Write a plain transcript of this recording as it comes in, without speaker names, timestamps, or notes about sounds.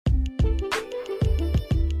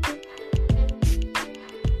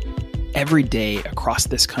Every day across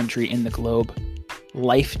this country and the globe,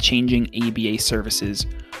 life-changing ABA services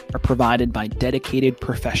are provided by dedicated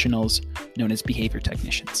professionals known as behavior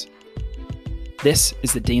technicians. This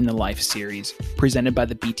is the Day in the Life series presented by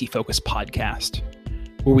the BT Focus podcast,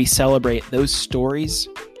 where we celebrate those stories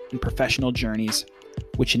and professional journeys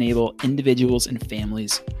which enable individuals and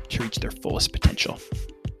families to reach their fullest potential.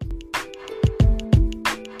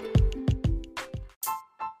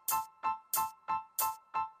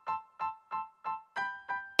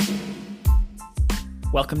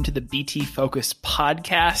 Welcome to the BT Focus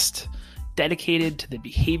podcast, dedicated to the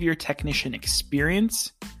behavior technician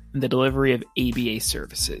experience and the delivery of ABA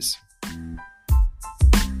services.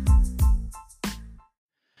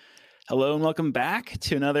 Hello and welcome back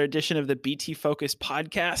to another edition of the BT Focus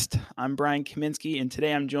podcast. I'm Brian Kaminsky, and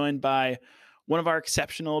today I'm joined by one of our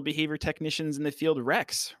exceptional behavior technicians in the field,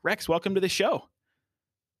 Rex. Rex, welcome to the show.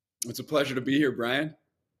 It's a pleasure to be here, Brian.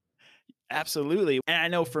 Absolutely. And I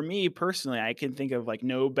know for me personally, I can think of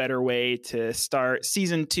no better way to start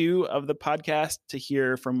season 2 of the podcast to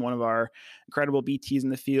hear from one of our incredible BTs in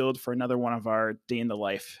the field for another one of our Day in the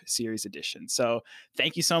Life series editions. So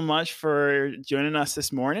thank you so much for joining us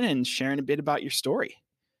this morning and sharing a bit about your story.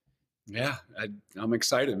 Yeah, I'm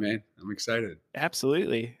excited, man. I'm excited.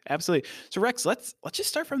 Absolutely. Absolutely. So Rex, let's just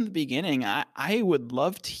start from the beginning. I would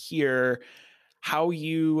love to hear how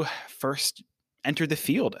you first entered the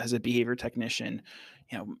field as a behavior technician.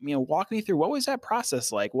 Walk me through, what was that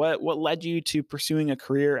process like? What led you to pursuing a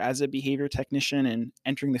career as a behavior technician and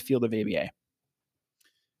entering the field of ABA?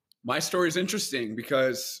 My story is interesting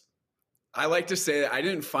because I like to say that I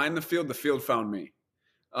didn't find the field found me.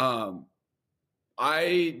 I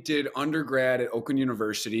did undergrad at Oakland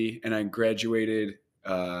University and I graduated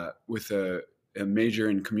with a major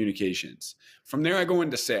in communications. From there, I go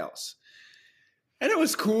into sales. And it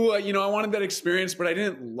was cool. I wanted that experience, but I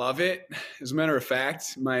didn't love it. As a matter of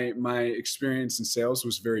fact, my experience in sales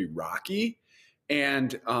was very rocky.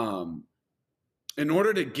 And in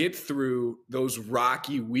order to get through those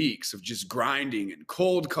rocky weeks of just grinding and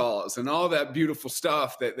cold calls and all that beautiful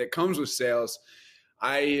stuff that comes with sales,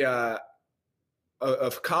 a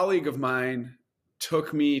colleague of mine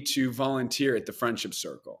took me to volunteer at the Friendship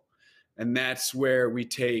Circle. And that's where we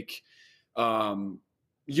take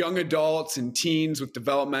young adults and teens with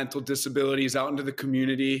developmental disabilities out into the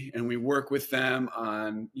community, and we work with them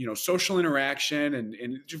on social interaction and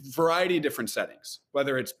a variety of different settings,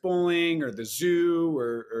 whether it's bowling or the zoo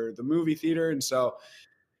or the movie theater. And so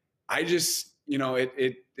I just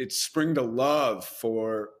it springed a love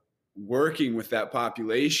for working with that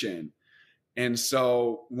population. And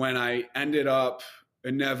so when I ended up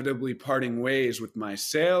inevitably parting ways with my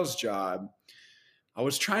sales job, I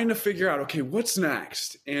was trying to figure out, okay, what's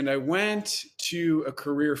next? And I went to a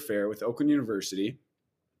career fair with Oakland University,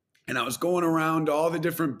 and I was going around all the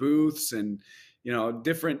different booths and,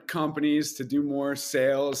 different companies to do more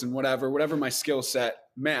sales and whatever my skill set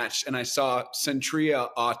matched. And I saw Centria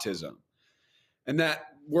Autism. And that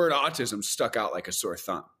word autism stuck out like a sore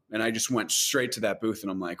thumb. And I just went straight to that booth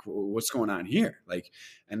and I'm like, what's going on here?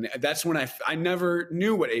 And that's when I never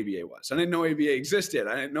knew what ABA was. I didn't know ABA existed.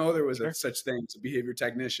 I didn't know there was such thing as a behavior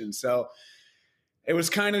technician. So it was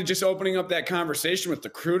kind of just opening up that conversation with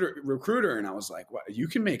the recruiter. And I was like, what, you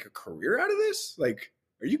can make a career out of this?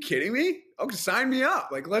 Are you kidding me? Okay, sign me up.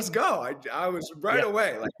 Let's go. I was right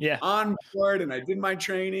away, on board, and I did my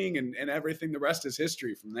training and everything. The rest is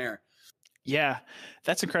history from there. Yeah,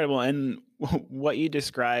 that's incredible. And what you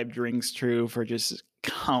described rings true for just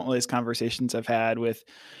countless conversations I've had with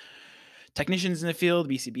technicians in the field,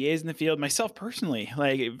 BCBAs in the field, myself personally,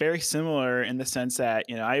 very similar in the sense that,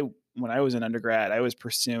 when I was an undergrad, I was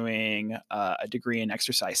pursuing a degree in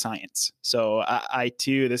exercise science. So I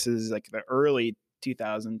too, this is the early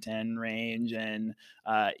 2010 range. And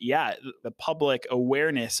the public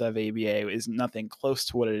awareness of ABA is nothing close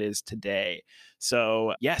to what it is today.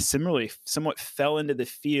 So similarly, somewhat fell into the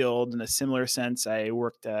field in a similar sense. I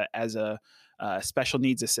worked as a special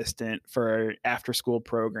needs assistant for after school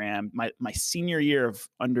program, my senior year of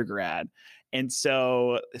undergrad. And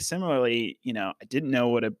so similarly, I didn't know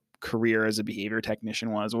what a career as a behavior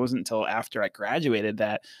technician was. It wasn't until after I graduated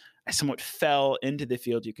that I somewhat fell into the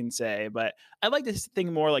field, you can say. But I like to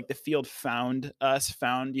think more like the field found us,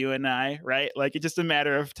 found you and I, right? It's just a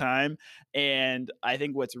matter of time. And I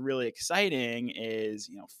think what's really exciting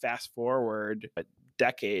is, fast forward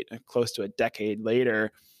close to a decade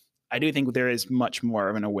later, I do think there is much more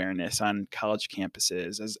of an awareness on college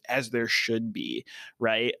campuses, as there should be,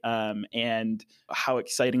 right? And how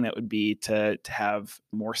exciting that would be to have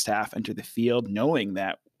more staff enter the field, knowing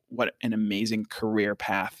that what an amazing career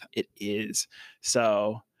path it is.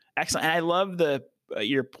 So Excellent. And I love the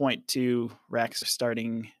your point to Rex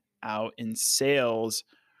starting out in sales,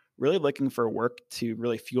 really looking for work to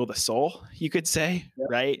really fuel the soul, you could say, Yeah.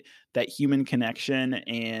 right? That human connection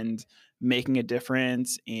and making a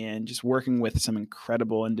difference and just working with some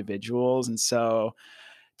incredible individuals. And so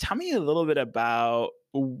tell me a little bit about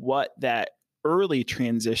what that early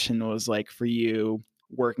transition was like for you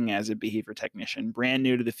working as a behavior technician, brand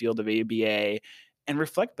new to the field of ABA, and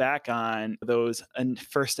reflect back on those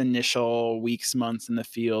first initial weeks, months in the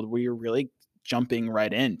field where you're really jumping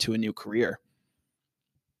right into a new career.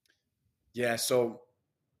 Yeah. So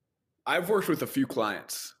I've worked with a few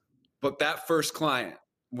clients, but that first client,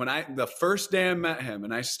 the first day I met him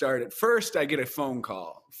and I started, first I get a phone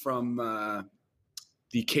call from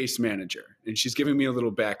the case manager, and she's giving me a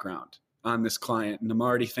little background on this client. And I'm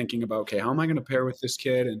already thinking about, okay, how am I going to pair with this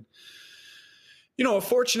kid? And,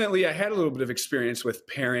 fortunately, I had a little bit of experience with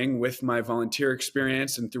pairing with my volunteer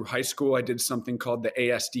experience. And through high school, I did something called the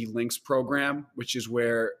ASD Links program, which is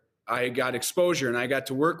where I got exposure and I got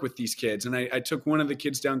to work with these kids. And I took one of the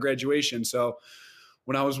kids down graduation. So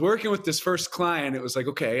when I was working with this first client, it was like,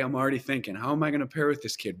 okay, I'm already thinking, how am I going to pair with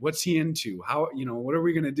this kid? What's he into? How, what are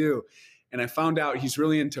we going to do? And I found out he's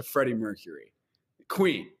really into Freddie Mercury,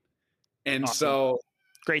 Queen. And Awesome. So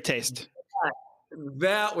great taste.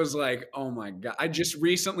 That was like, oh my God. I just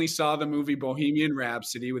recently saw the movie Bohemian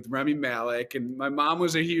Rhapsody with Rami Malek, and my mom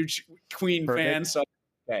was a huge Queen fan. So,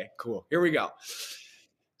 okay, cool. Here we go.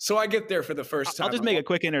 So I get there for the first time. I'll just make a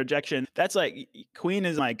quick interjection. That's like Queen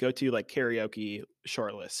is my go-to like karaoke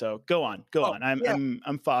shortlist. So go on.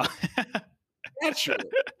 I'm following. Naturally.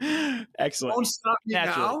 Excellent. Don't stop me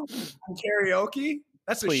now on karaoke.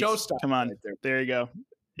 That's Please, a showstopper. Come on. Right there you go.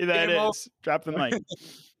 That is. Drop the mic.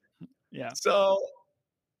 Yeah.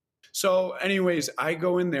 So anyways, I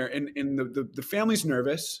go in there and the family's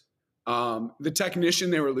nervous. The technician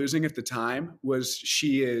they were losing at the time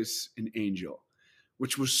she is an angel,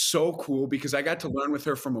 which was so cool because I got to learn with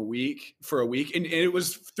her for a week. And it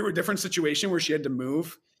was through a different situation where she had to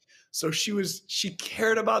move. So she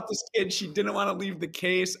cared about this kid. She didn't want to leave the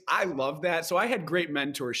case. I love that. So I had great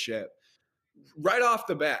mentorship right off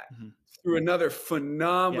the bat through another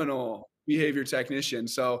phenomenal behavior technician.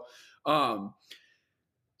 So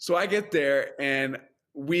I get there and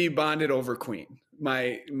we bonded over Queen,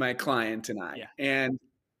 my client and I. Yeah. And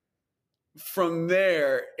from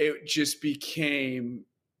there, it just became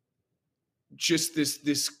just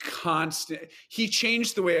this constant, he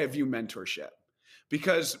changed the way I view mentorship,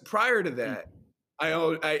 because prior to that, I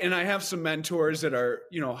have some mentors that are,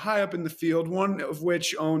 high up in the field, one of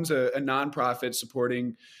which owns a nonprofit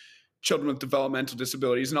supporting children with developmental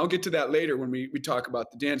disabilities. And I'll get to that later when we talk about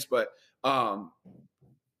the dance. But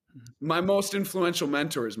my most influential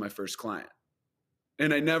mentor is my first client.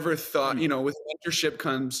 And I never thought, with mentorship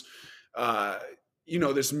comes,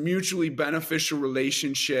 this mutually beneficial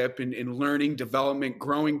relationship and learning, development,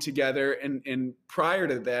 growing together. And prior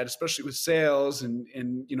to that, especially with sales and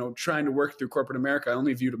trying to work through corporate America, I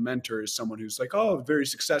only viewed a mentor as someone who's like, oh, very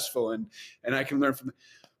successful and I can learn from them.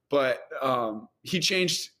 But he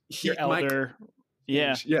changed. Your elder.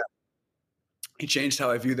 Yeah. He changed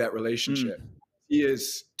how I view that relationship. He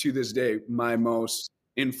is, to this day, my most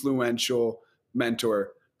influential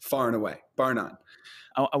mentor, far and away, bar none.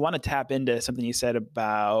 I want to tap into something you said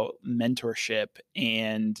about mentorship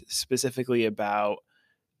and specifically about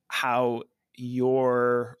how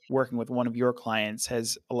your working with one of your clients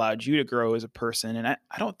has allowed you to grow as a person. And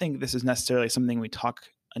I don't think this is necessarily something we talk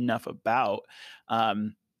enough about.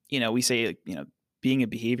 We say, being a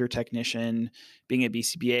behavior technician, being a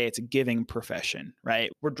BCBA, it's a giving profession,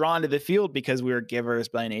 right? We're drawn to the field because we are givers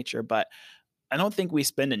by nature, but I don't think we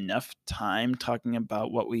spend enough time talking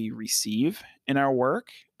about what we receive in our work.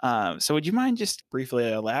 So would you mind just briefly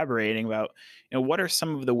elaborating about, what are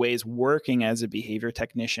some of the ways working as a behavior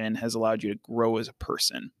technician has allowed you to grow as a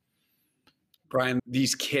person? Brian,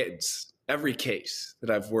 these kids, every case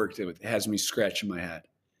that I've worked with has me scratching my head.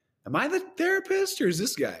 Am I the therapist or is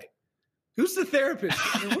this guy? Who's the therapist?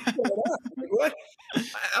 I mean, what's going on? What?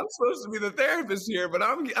 I'm supposed to be the therapist here, but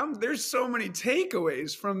there's so many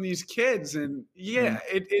takeaways from these kids. And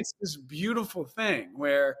it's this beautiful thing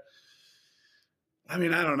where, I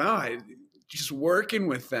don't know, just working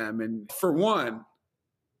with them. And for one,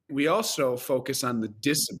 we also focus on the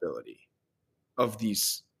disability of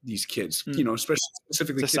these kids, especially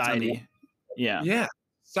specifically society. Kids on the,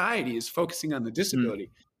 society is focusing on the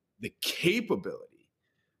disability, the capability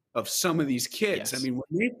of some of these kids. Yes. When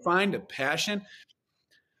they find a passion,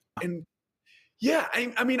 and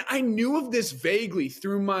I knew of this vaguely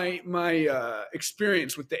through my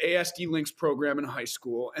experience with the ASD Links program in high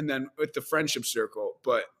school and then with the Friendship Circle.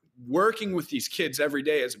 But working with these kids every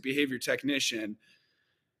day as a behavior technician,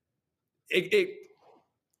 it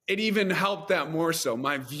even helped that more so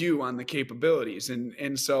my view on the capabilities.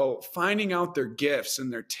 And so finding out their gifts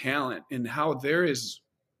and their talent and how there is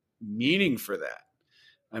meaning for that.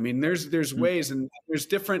 I mean, there's ways, and there's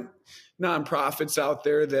different nonprofits out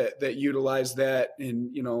there that utilize that.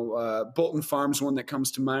 And, Bolton Farms, one that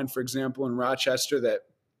comes to mind, for example, in Rochester, that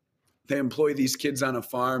they employ these kids on a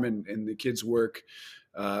farm, and the kids work,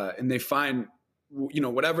 and they find,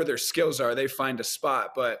 whatever their skills are, they find a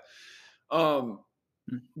spot. But,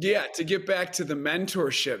 yeah, to get back to the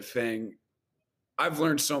mentorship thing, I've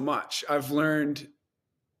learned so much. I've learned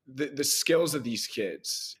the skills of these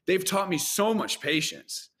kids. They've taught me so much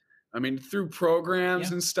patience. I mean, through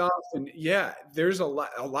programs and stuff. And yeah, there's a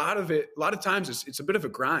lot of it. A lot of times it's a bit of a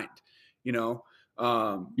grind,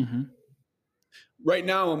 Right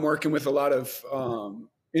now I'm working with a lot of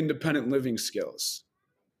independent living skills,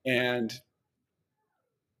 and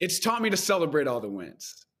it's taught me to celebrate all the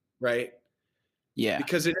wins, right? Yeah.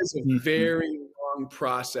 Because it is a very long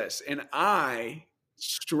process, and I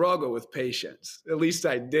struggle with patience. At least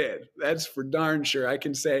I did. That's for darn sure. I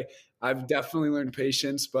can say I've definitely learned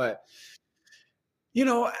patience, but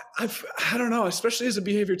I don't know, especially as a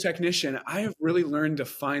behavior technician, I have really learned to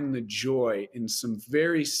find the joy in some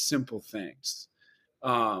very simple things.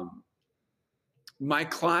 My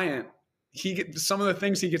client, some of the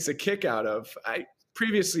things he gets a kick out of, I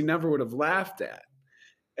previously never would have laughed at.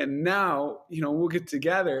 And now, we'll get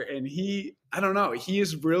together, and he's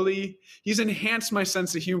enhanced my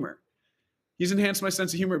sense of humor. He's enhanced my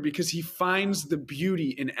sense of humor because he finds the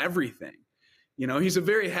beauty in everything. He's a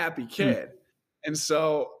very happy kid. And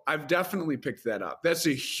so I've definitely picked that up. That's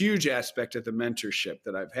a huge aspect of the mentorship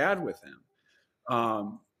that I've had with him.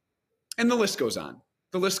 And the list goes on.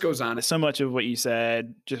 The list goes on. So much of what you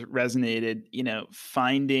said just resonated,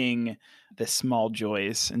 finding the small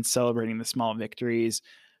joys and celebrating the small victories.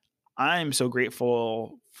 I'm so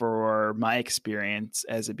grateful for my experience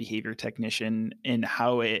as a behavior technician and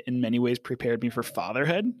how it in many ways prepared me for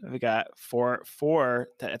fatherhood. I've got four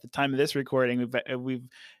at the time of this recording. We've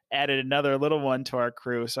added another little one to our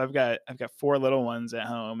crew. So I've got 4 little ones at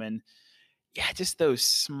home, and yeah, just those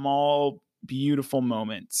small, beautiful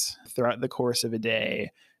moments throughout the course of a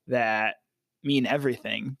day that mean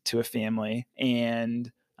everything to a family.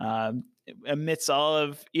 And amidst all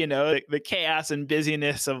of, the chaos and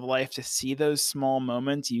busyness of life, to see those small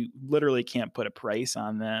moments, you literally can't put a price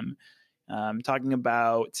on them. Talking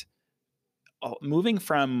about moving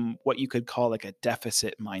from what you could call like a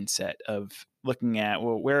deficit mindset of looking at,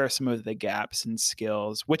 well, where are some of the gaps in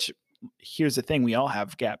skills, which here's the thing, we all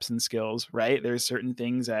have gaps in skills, right? There's certain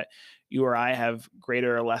things that you or I have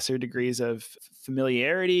greater or lesser degrees of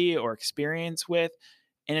familiarity or experience with.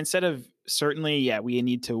 And instead of we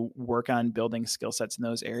need to work on building skill sets in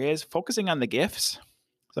those areas, focusing on the gifts.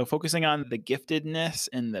 So focusing on the giftedness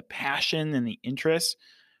and the passion and the interest.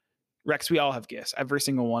 Rex, we all have gifts, every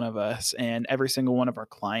single one of us, and every single one of our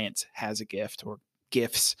clients has a gift or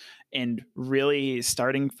gifts. And really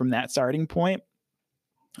starting from that starting point,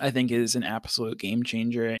 I think, is an absolute game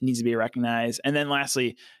changer. It needs to be recognized. And then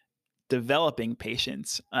lastly, developing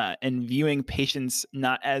patience and viewing patience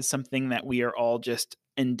not as something that we are all just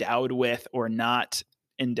endowed with or not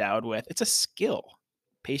endowed with. It's a skill.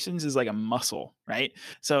 Patience is like a muscle, right?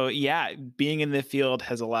 So yeah, being in the field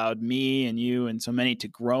has allowed me and you and so many to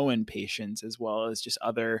grow in patience, as well as just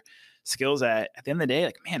other skills that at the end of the day,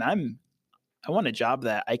 like, man, I want a job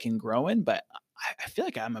that I can grow in, but I feel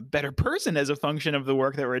like I'm a better person as a function of the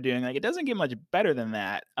work that we're doing. Like, it doesn't get much better than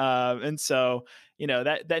that. And so,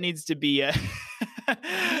 that needs to be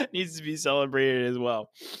needs to be celebrated as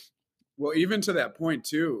well. Well, even to that point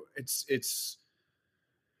too, it's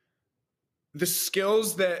the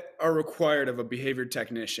skills that are required of a behavior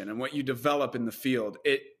technician and what you develop in the field.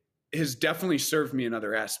 It has definitely served me in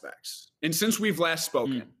other aspects. And since we've last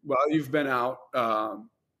spoken, while you've been out,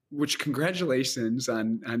 which congratulations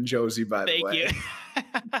on Josie, by the way.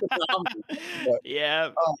 Thank you. Yeah.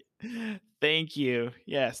 Thank you.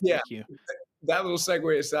 Yes. Thank you. That little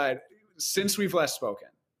segue aside, since we've last spoken,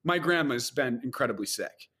 my grandma's been incredibly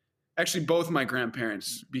sick. Actually, both my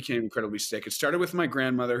grandparents became incredibly sick. It started with my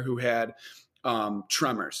grandmother, who had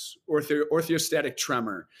tremors, orthostatic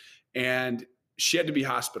tremor, and she had to be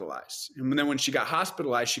hospitalized. And then when she got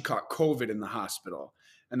hospitalized, she caught COVID in the hospital.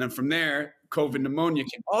 And then from there, COVID pneumonia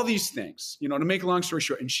came, all these things, to make a long story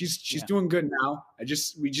short. And she's doing good now.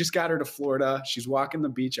 We just got her to Florida. She's walking the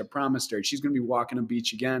beach. I promised her she's going to be walking a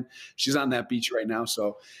beach again. She's on that beach right now.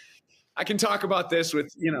 So I can talk about this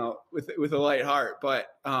with a light heart, but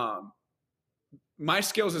my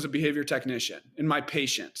skills as a behavior technician and my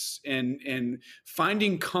patience and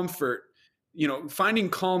finding comfort, finding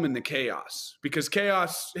calm in the chaos, because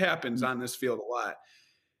chaos happens on this field a lot.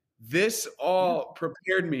 This all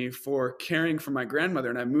prepared me for caring for my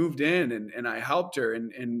grandmother. And I moved in and I helped her.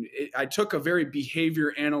 I took a very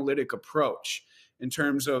behavior analytic approach in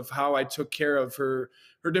terms of how I took care of her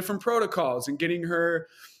different protocols and getting her,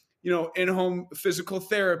 in-home physical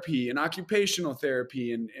therapy and occupational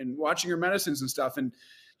therapy and watching her medicines and stuff. And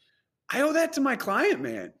I owe that to my client,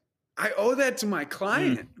 man. I owe that to my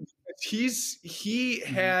client. It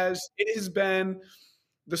has been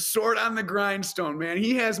the sword on the grindstone, man.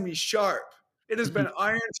 He has me sharp. It has been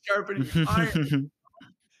iron sharpening iron,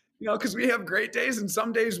 because we have great days and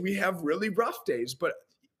some days we have really rough days, but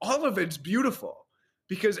all of it's beautiful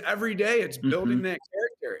because every day it's building that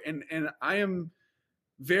character. And I am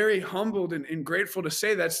very humbled and grateful to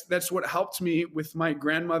say that's what helped me with my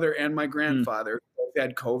grandmother and my grandfather. Both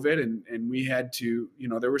had COVID and we had to,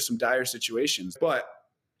 there were some dire situations, but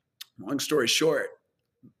long story short,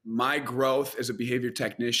 my growth as a behavior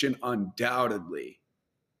technician undoubtedly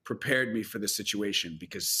prepared me for the situation,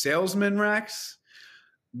 because salesman Rex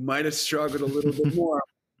might have struggled a little bit more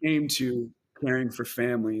when it came to caring for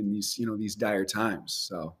family in these dire times.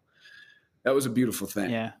 So that was a beautiful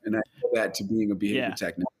thing. Yeah. And I owe that to being a behavior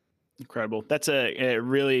technician. Incredible. That's a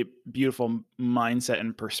really beautiful mindset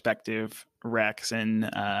and perspective, Rex. And,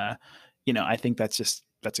 I think that's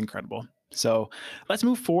incredible. So let's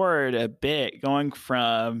move forward a bit, going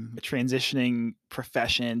from transitioning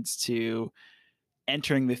professions to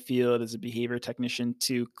entering the field as a behavior technician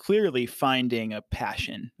to clearly finding a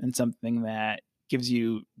passion and something that gives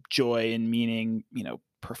you joy and meaning,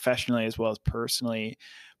 professionally as well as personally.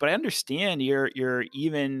 But I understand you're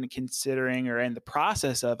even considering, or in the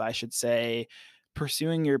process of, I should say,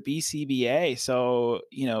 pursuing your BCBA. So,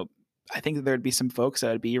 I think that there'd be some folks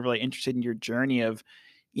that would be really interested in your journey of,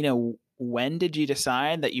 when did you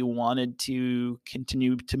decide that you wanted to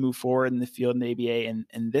continue to move forward in the field in the ABA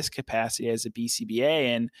in this capacity as a BCBA,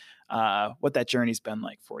 and what that journey's been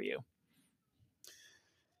like for you?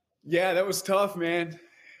 Yeah, that was tough, man.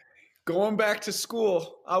 Going back to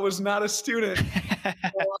school, I was not a student.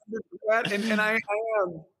 and I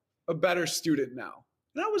am a better student now.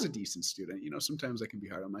 And I was a decent student. Sometimes I can be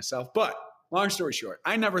hard on myself. But long story short,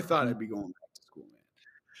 I never thought I'd be going back to school,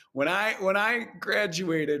 man. When I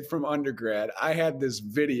graduated from undergrad, I had this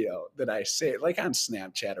video that I saved, like on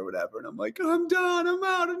Snapchat or whatever, and I'm like, I'm done, I'm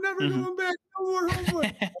out, I'm never going back, no more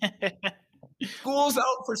homework. School's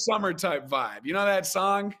out for summer type vibe. You know that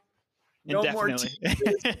song? No Definitely. More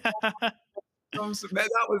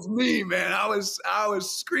that was me, man. I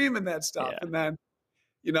was screaming that stuff. Yeah. And then,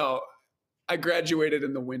 I graduated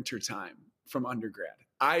in the wintertime from undergrad.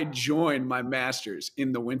 I joined my master's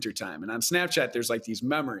in the wintertime. And on Snapchat, there's like these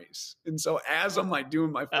memories. And so as I'm like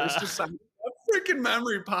doing my first assignment, a freaking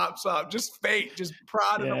memory pops up, just fate, just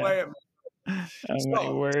prodding away at me.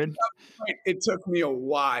 My word. It took me a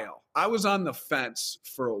while. I was on the fence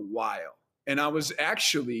for a while. And I was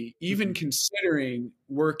actually even considering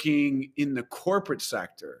working in the corporate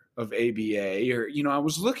sector of ABA, or, I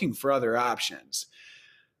was looking for other options.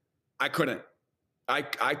 I couldn't. I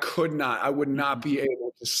could not. I would not be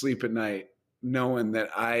able to sleep at night knowing that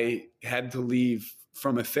I had to leave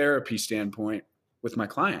from a therapy standpoint with my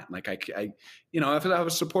client. Like I if I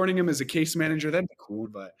was supporting him as a case manager, that'd be cool.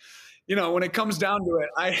 But, when it comes down to it,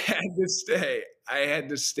 I had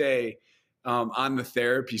to stay on the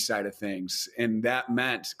therapy side of things. And that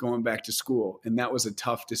meant going back to school. And that was a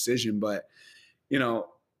tough decision. But,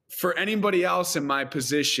 for anybody else in my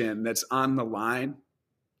position that's on the line,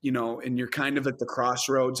 and you're kind of at the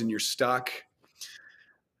crossroads and you're stuck,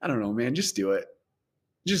 I don't know, man, just do it.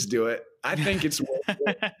 Just do it. I think it's worth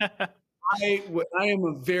it. I am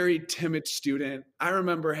a very timid student. I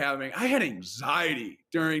remember I had anxiety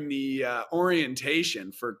during the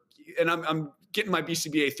orientation and I'm getting my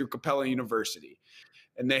BCBA through Capella University.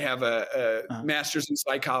 And they have a master's in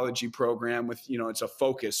psychology program with, it's a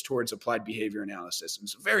focus towards applied behavior analysis. And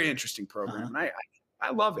it's a very interesting program. And I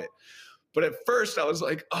love it. But at first I was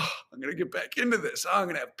like, I'm going to get back into this. I'm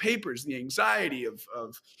going to have papers, the anxiety of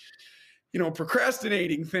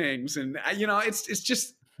procrastinating things. And it's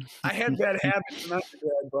just, I had bad habits in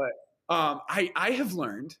undergrad, but I have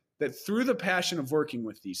learned that through the passion of working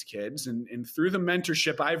with these kids and through the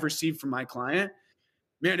mentorship I've received from my client,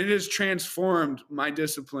 man, it has transformed my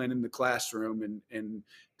discipline in the classroom and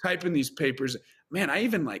typing these papers. Man, I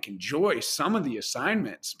even enjoy some of the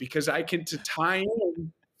assignments because I can tie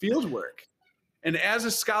in field work. And as a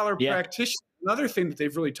scholar practitioner, another thing that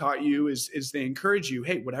they've really taught you is they encourage you,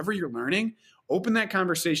 hey, whatever you're learning, open that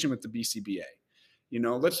conversation with the BCBA.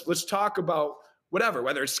 Let's talk about whatever,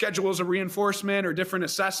 whether it's schedules of reinforcement or different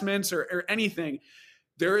assessments or anything.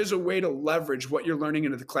 There is a way to leverage what you're learning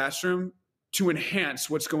into the classroom to enhance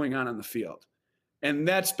what's going on the field. And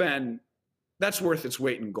that's worth its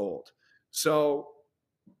weight in gold. So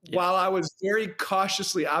while I was very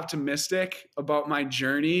cautiously optimistic about my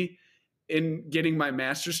journey in getting my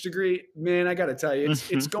master's degree, man, I got to tell you,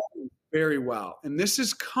 it's going very well. And this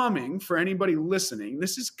is coming, for anybody listening,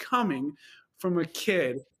 this is coming from a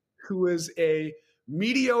kid who is a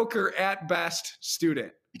mediocre at best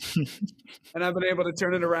student. And I've been able to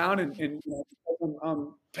turn it around and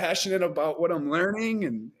I'm passionate about what I'm learning,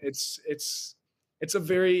 and it's a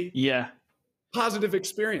very positive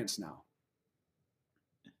experience now.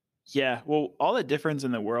 Yeah. Well, all the difference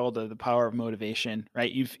in the world of the power of motivation, right?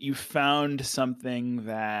 You've found something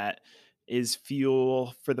that is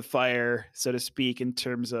fuel for the fire, so to speak, in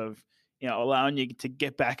terms of, allowing you to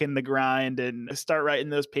get back in the grind and start writing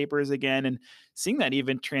those papers again, and seeing that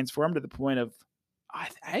even transform to the point of,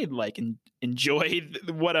 I like enjoy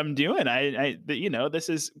what I'm doing. This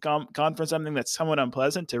has gone from something that's somewhat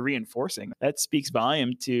unpleasant to reinforcing. That speaks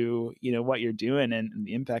volume to, what you're doing and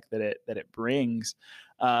the impact that it brings.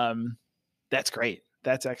 That's great.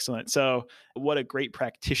 That's excellent. So what a great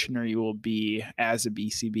practitioner you will be as a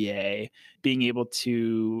BCBA, being able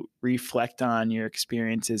to reflect on your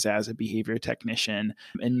experiences as a behavior technician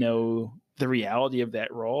and know the reality of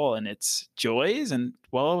that role and its joys and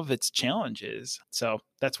of its challenges. So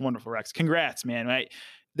that's wonderful, Rex. Congrats, man. Right?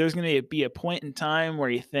 There's going to be a point in time where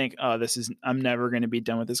you think, I'm never going to be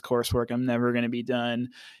done with this coursework. I'm never going to be done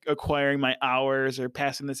acquiring my hours or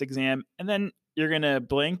passing this exam. And then you're going to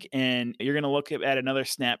blink and you're going to look at another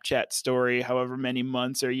Snapchat story, however many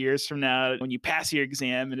months or years from now, when you pass your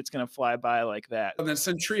exam, and it's going to fly by like that. And then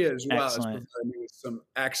Centria as well has provided me with some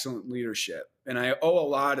excellent leadership. And I owe a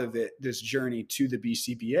lot of this journey to the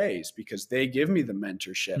BCBAs, because they give me the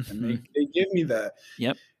mentorship and they give me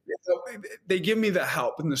they give me the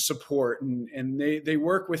help and the support, and they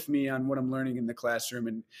work with me on what I'm learning in the classroom.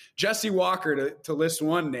 And Jessie Walker, to list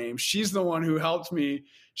one name, she's the one who helped me.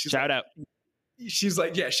 Shout out. She's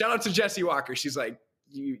like, shout out to Jessie Walker. She's like,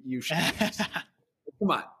 you should come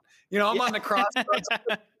on. I'm on the cross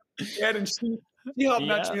and she helped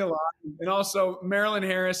nudge me a lot. And also Marilyn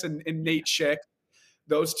Harris and Nate Schick,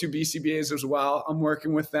 those two BCBAs as well. I'm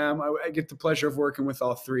working with them. I get the pleasure of working with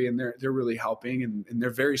all three, and they're really helping, and they're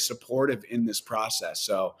very supportive in this process.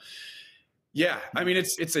 So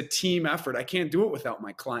it's a team effort. I can't do it without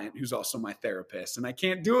my client, who's also my therapist, and I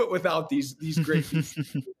can't do it without these great people to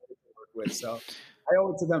work with. So I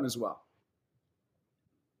owe it to them as well.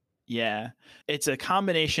 Yeah. It's a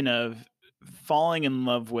combination of falling in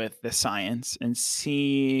love with the science and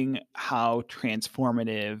seeing how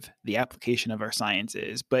transformative the application of our science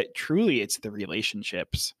is. But truly, it's the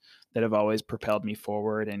relationships that have always propelled me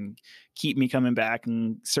forward and keep me coming back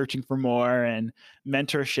and searching for more. And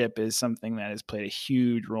mentorship is something that has played a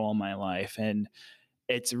huge role in my life. And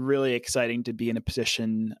it's really exciting to be in a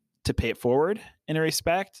position to pay it forward in a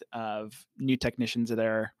respect of new technicians that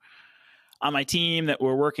are on my team that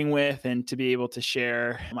we're working with, and to be able to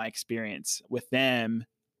share my experience with them.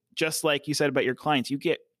 Just like you said about your clients, you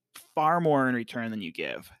get far more in return than you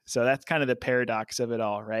give. So that's kind of the paradox of it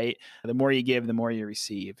all, right? The more you give, the more you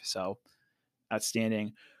receive. So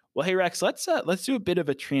outstanding. Well, hey Rex, let's do a bit of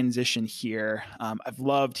a transition here. I've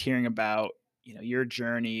loved hearing about your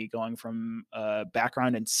journey going from a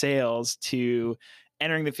background in sales to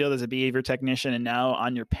entering the field as a behavior technician, and now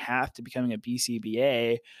on your path to becoming a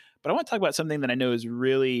BCBA. But I want to talk about something that I know is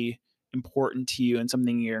really important to you and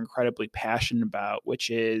something you're incredibly passionate about,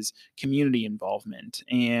 which is community involvement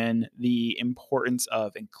and the importance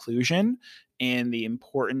of inclusion and the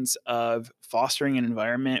importance of fostering an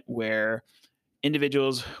environment where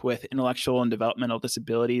individuals with intellectual and developmental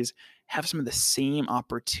disabilities have some of the same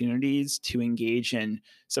opportunities to engage in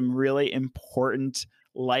some really important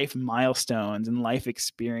life milestones and life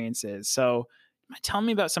experiences. So tell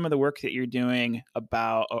me about some of the work that you're doing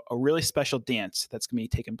about a really special dance that's going to be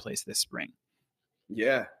taking place this spring.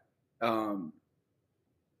 Yeah.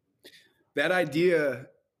 That idea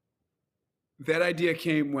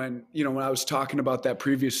came when I was talking about that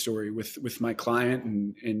previous story with my client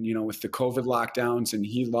and with the COVID lockdowns, and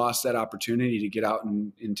he lost that opportunity to get out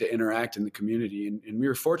and to interact in the community. And we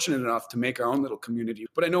were fortunate enough to make our own little community.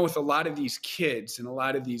 But I know with a lot of these kids and a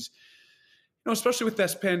lot of these, especially with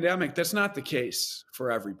this pandemic, that's not the case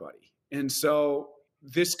for everybody. And so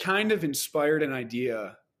this kind of inspired an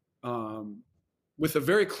idea with a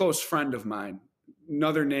very close friend of mine.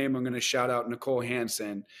 Another name I'm going to shout out, Nicole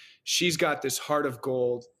Hansen. She's got this heart of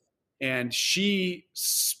gold, and she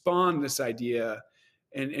spawned this idea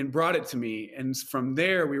and brought it to me. And from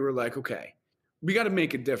there, we were like, okay, we got to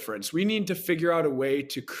make a difference. We need to figure out a way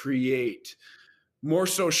to create more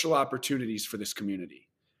social opportunities for this community.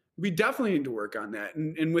 We definitely need to work on that.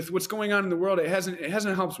 And with what's going on in the world, it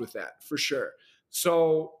hasn't helped with that for sure.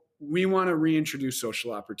 So we want to reintroduce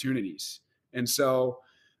social opportunities. And so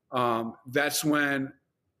that's when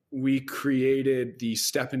we created the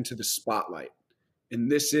Step Into the Spotlight.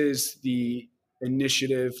 And this is the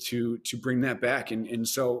initiative to bring that back. And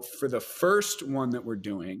so for the first one that we're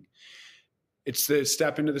doing, it's the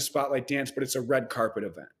Step Into the Spotlight dance, but it's a red carpet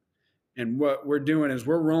event. And what we're doing is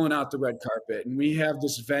we're rolling out the red carpet, and we have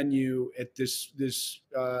this venue at this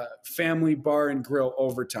family bar and grill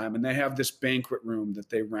Overtime, and they have this banquet room that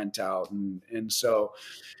they rent out. And so,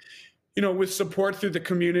 you know, with support through the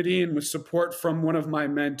community and with support from one of my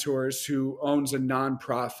mentors who owns a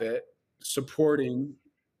nonprofit supporting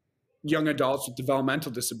young adults with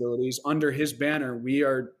developmental disabilities, under his banner, we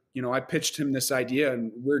are, you know, I pitched him this idea,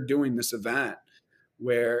 and we're doing this event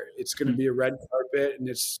where it's going to be a red carpet, and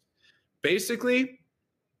it's basically,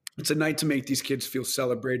 it's a night to make these kids feel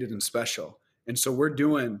celebrated and special. And so we're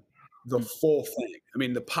doing the full thing. I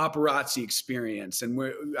mean, the paparazzi experience. And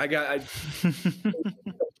I got a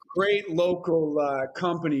great local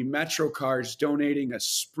company, Metro Cars, donating a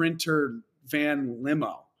Sprinter van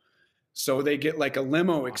limo. So they get like a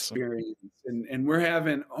limo experience. And we're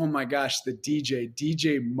having, oh my gosh, the DJ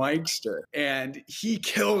Mikester. And he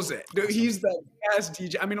kills it. He's the best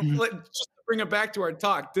DJ. I mean, just bring it back to our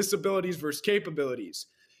talk, disabilities versus capabilities.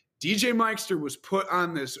 DJ Mikester was put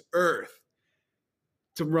on this earth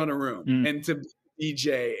to run a room and to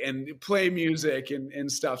DJ and play music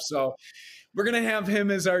and stuff. So we're going to have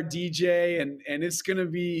him as our DJ, and it's going to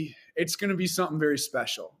be something very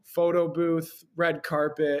special. Photo booth, red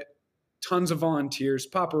carpet, tons of volunteers,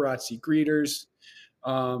 paparazzi, greeters.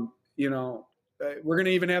 You know, we're going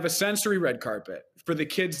to even have a sensory red carpet for the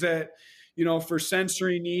kids that, you know, for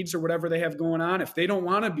sensory needs or whatever they have going on. If they don't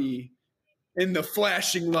want to be in the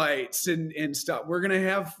flashing lights and stuff, we're going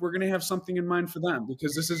to have something in mind for them,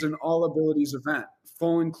 because this is an all abilities event,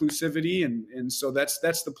 full inclusivity. And so that's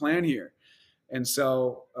the plan here. And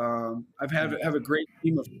so I've have a great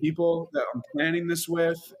team of people that I'm planning this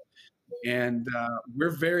with. And we're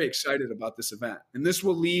very excited about this event. And this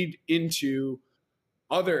will lead into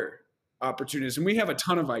other opportunities. And we have a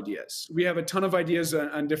ton of ideas. We have a ton of ideas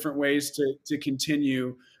on different ways to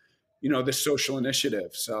continue, you know, this social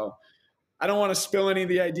initiative. So I don't want to spill any of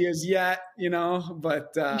the ideas yet, you know,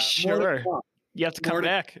 but sure. You have to come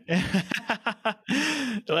back.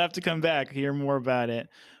 You'll have to come back, hear more about it.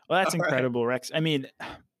 Well, that's incredible, Rex. I mean,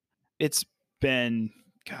 it's been,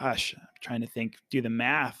 gosh, I'm trying to think, do the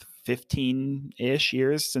math, 15-ish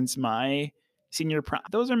years since my senior prom.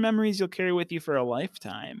 Those are memories you'll carry with you for a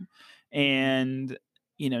lifetime. And,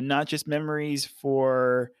 you know, not just memories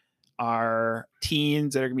for our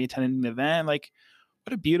teens that are going to be attending the event. Like,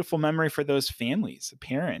 what a beautiful memory for those families, the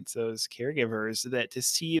parents, those caregivers, that to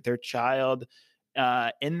see their child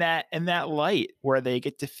in that light where they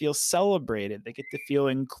get to feel celebrated, they get to feel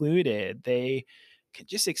included, they can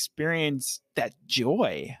just experience that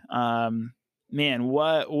joy. Man,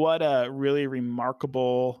 what a really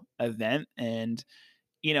remarkable event. And,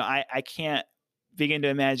 you know, I can't begin to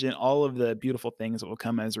imagine all of the beautiful things that will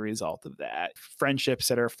come as a result of that. Friendships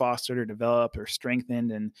that are fostered or developed or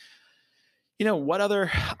strengthened, and, you know, what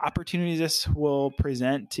other opportunities this will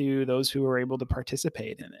present to those who are able to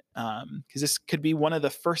participate in it. Because this could be one of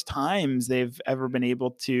the first times they've ever been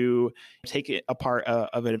able to take it a part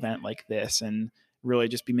of an event like this and really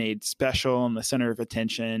just be made special and the center of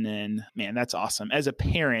attention. And man, that's awesome. As a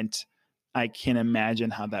parent, I can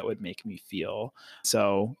imagine how that would make me feel.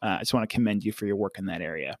 So I just want to commend you for your work in that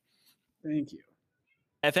area. Thank you.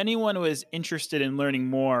 If anyone was interested in learning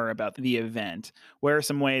more about the event, where are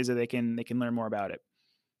some ways that they can learn more about it?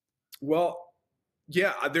 Well,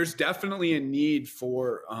 yeah, there's definitely a need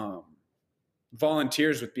for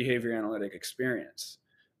volunteers with behavior analytic experience,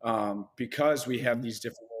 because we have these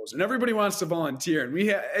different roles, and everybody wants to volunteer, and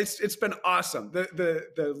it's been awesome.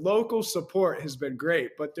 The local support has been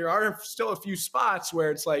great, but there are still a few spots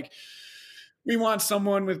where it's like we want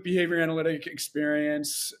someone with behavior analytic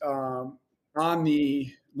experience on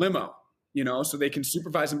the limo, you know, so they can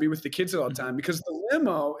supervise and be with the kids all the time, because the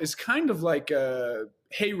limo is kind of like a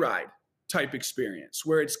hayride type experience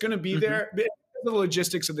where it's going to be there. The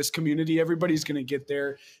logistics of this community, everybody's going to get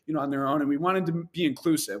there, you know, on their own. And we wanted to be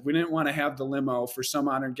inclusive. We didn't want to have the limo for some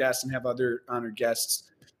honored guests and have other honored guests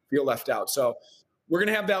feel left out. So we're going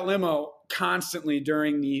to have that limo constantly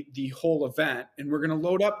during the whole event. And we're going to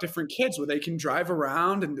load up different kids where they can drive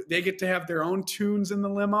around and they get to have their own tunes in the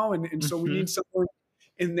limo. And so we need someone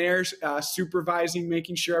in there supervising,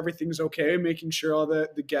 making sure everything's okay, making sure all the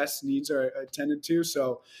guests' needs are attended to.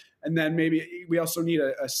 So, and then maybe we also need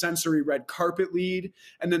a sensory red carpet lead.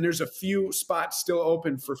 And then there's a few spots still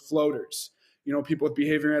open for floaters. People with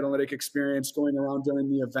behavior analytic experience going around during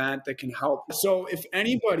the event that can help. So if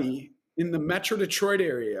anybody in the Metro Detroit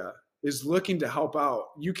area is looking to help out,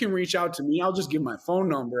 you can reach out to me. I'll just give my phone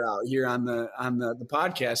number out here on the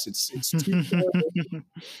podcast. It's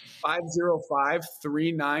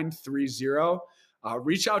 505-3930.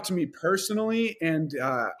 Reach out to me personally, and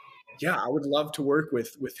I would love to work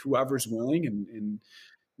with whoever's willing, and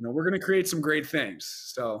we're going to create some great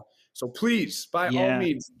things. So please, by all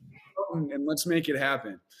means, and let's make it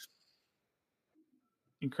happen.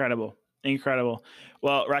 Incredible.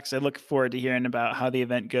 Well, Rex, I look forward to hearing about how the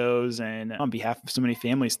event goes. And on behalf of so many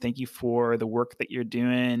families, thank you for the work that you're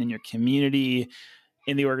doing in your community,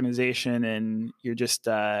 in the organization. And you're just,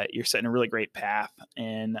 you're setting a really great path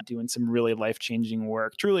and doing some really life-changing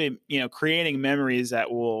work, truly, creating memories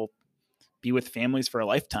that will be with families for a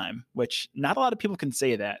lifetime, which not a lot of people can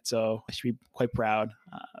say that. So I should be quite proud.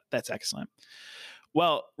 That's excellent.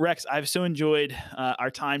 Well, Rex, I've so enjoyed our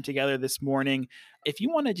time together this morning. If you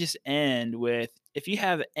want to just end with, if you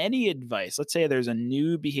have any advice, let's say there's a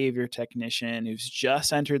new behavior technician who's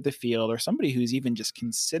just entered the field, or somebody who's even just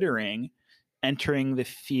considering entering the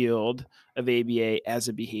field of ABA as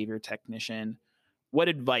a behavior technician, what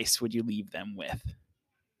advice would you leave them with?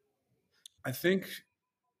 I think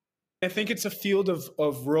it's a field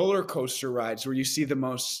of roller coaster rides where you see the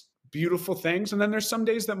most beautiful things. And then there's some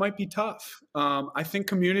days that might be tough. I think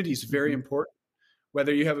community is very important.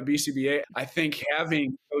 Whether you have a BCBA, I think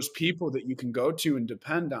having those people that you can go to and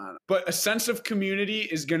depend on. But a sense of community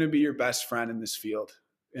is going to be your best friend in this field,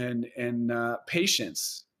 and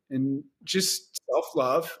patience and just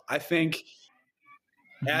self-love. I think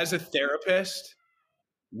as a therapist,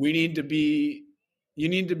 you need to be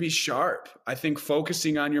sharp. I think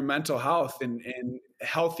focusing on your mental health and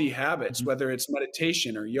healthy habits, whether it's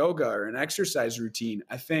meditation or yoga or an exercise routine,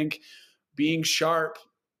 I think being sharp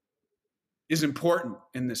is important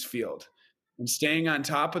in this field, and staying on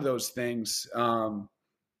top of those things.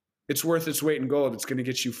 It's worth its weight in gold. It's going to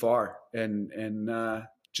get you far. And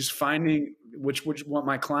just finding what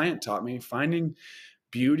my client taught me, finding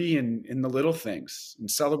beauty in the little things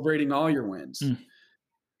and celebrating all your wins.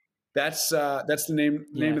 That's the name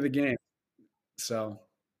of the game. So,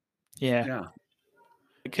 yeah.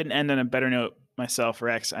 I couldn't end on a better note myself,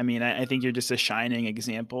 Rex. I mean, I think you're just a shining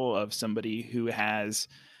example of somebody who has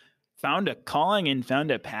found a calling and found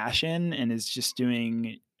a passion and is just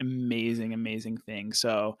doing amazing things.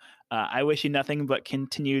 So I wish you nothing but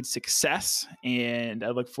continued success, and I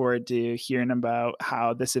look forward to hearing about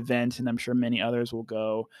how this event, and I'm sure many others, will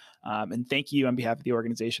go. And thank you on behalf of the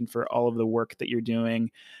organization for all of the work that you're doing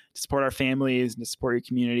to support our families and to support your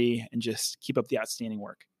community, and just keep up the outstanding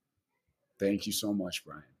work. Thank you so much,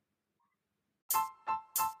 Brian.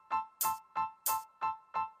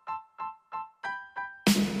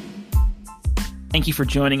 Thank you for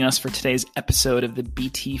joining us for today's episode of the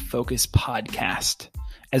BT Focus podcast,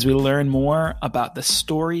 as we learn more about the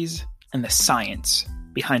stories and the science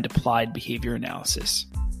behind applied behavior analysis.